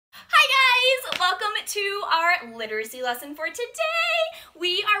welcome to our literacy lesson for today.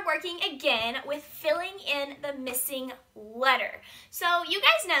 We are working again with filling in the missing letter. So you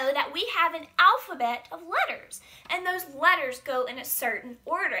guys know that we have an alphabet of letters, and those letters go in a certain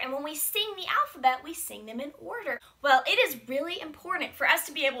order, and when we sing the alphabet, we sing them in order. Well, it is really important for us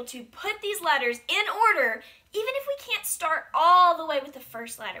to be able to put these letters in order, even if we can't start all the way with the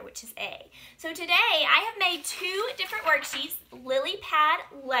first letter, which is A. So today, I have made two different worksheets. Lily pad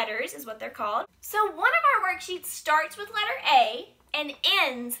letters is what they're called. So one of our worksheets starts with letter A and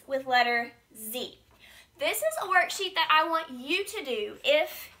ends with letter Z. This is a worksheet that I want you to do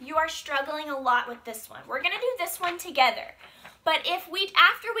if you are struggling a lot with this one. We're gonna do this one together. But after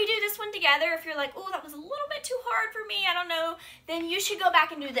we do this one together, if you're like, oh, that was a little bit too hard for me, I don't know, then you should go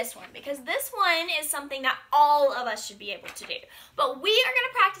back and do this one, because this one is something that all of us should be able to do. But we are going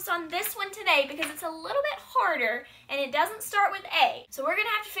to practice on this one today because it's a little bit harder and it doesn't start with A. So we're going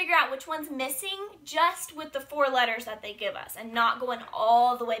to have to figure out which one's missing just with the 4 letters that they give us and not going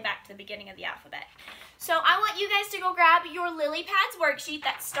all the way back to the beginning of the alphabet. So I want you guys to go grab your Lily Pads worksheet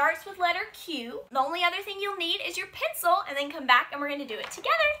that starts with letter Q. The only other thing you'll need is your pencil, and then come back and we're going to do it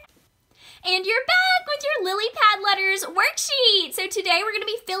together. And you're back with your Lily Pad letters worksheet. So today we're going to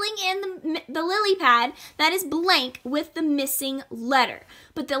be filling in the lily pad that is blank with the missing letter.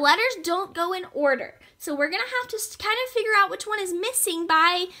 But the letters don't go in order. So we're going to have to kind of figure out which one is missing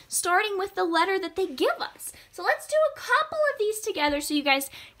by starting with the letter that they give us. So let's do a couple of these together so you guys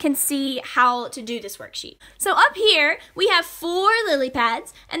can see how to do this worksheet. So up here we have 4 lily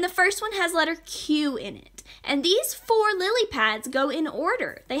pads, and the first one has letter Q in it. And these 4 lily pads go in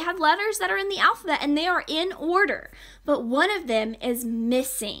order. They have letters that are in the alphabet and they are in order, but one of them is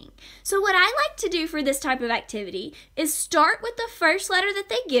missing. So what I like to do for this type of activity is start with the first letter that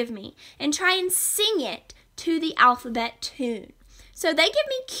they give me and try and sing it to the alphabet tune. So they give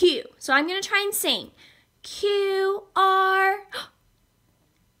me Q, so I'm going to try and sing Q, R,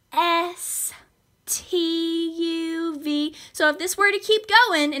 S, T, U, V. So if this were to keep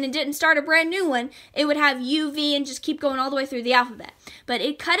going and it didn't start a brand new one, it would have U, V, and just keep going all the way through the alphabet. But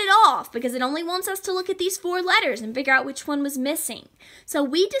it cut it off because it only wants us to look at these 4 letters and figure out which one was missing. So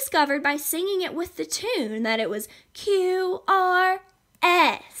we discovered by singing it with the tune that it was Q, R,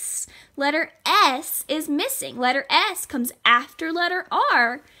 S. Letter S is missing. Letter S comes after letter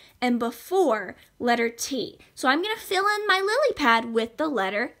R and before letter T. So I'm going to fill in my lily pad with the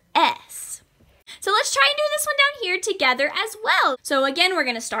letter S. So let's try and do this one down here together as well. So again, we're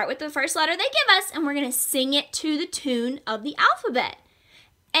going to start with the first letter they give us, and we're going to sing it to the tune of the alphabet.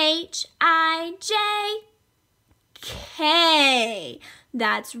 H, I, J, K.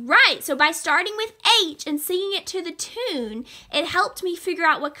 That's right. So by starting with H and singing it to the tune, it helped me figure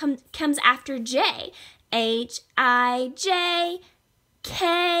out what comes after J. H, I, J,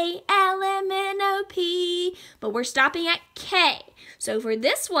 K, L, M, N, O, P. But we're stopping at K. So for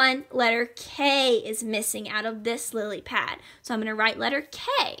this one, letter K is missing out of this lily pad. So I'm going to write letter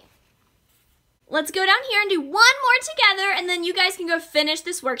K. Let's go down here and do one more together, and then you guys can go finish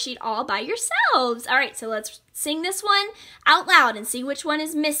this worksheet all by yourselves. All right, so let's sing this one out loud and see which one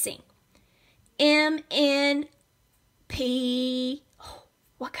is missing. M, N, P. Oh,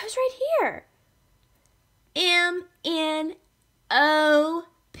 what goes right here? M, N, O,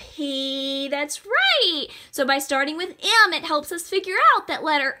 P. That's right. So by starting with M, it helps us figure out that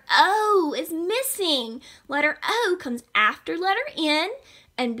letter O is missing. Letter O comes after letter N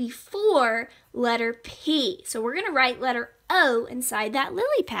and before letter P. So we're going to write letter O inside that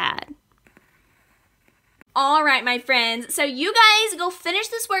lily pad. All right, my friends, so you guys go finish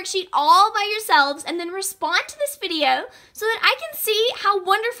this worksheet all by yourselves and then respond to this video so that I can see how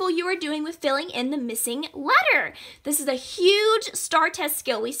wonderful you are doing with filling in the missing letter. This is a huge STAR test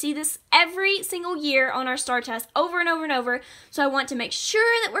skill. We see this every single year on our STAR test over and over and over, so I want to make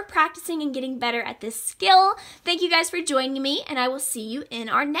sure that we're practicing and getting better at this skill. Thank you guys for joining me, and I will see you in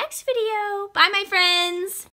our next video. Bye, my friends.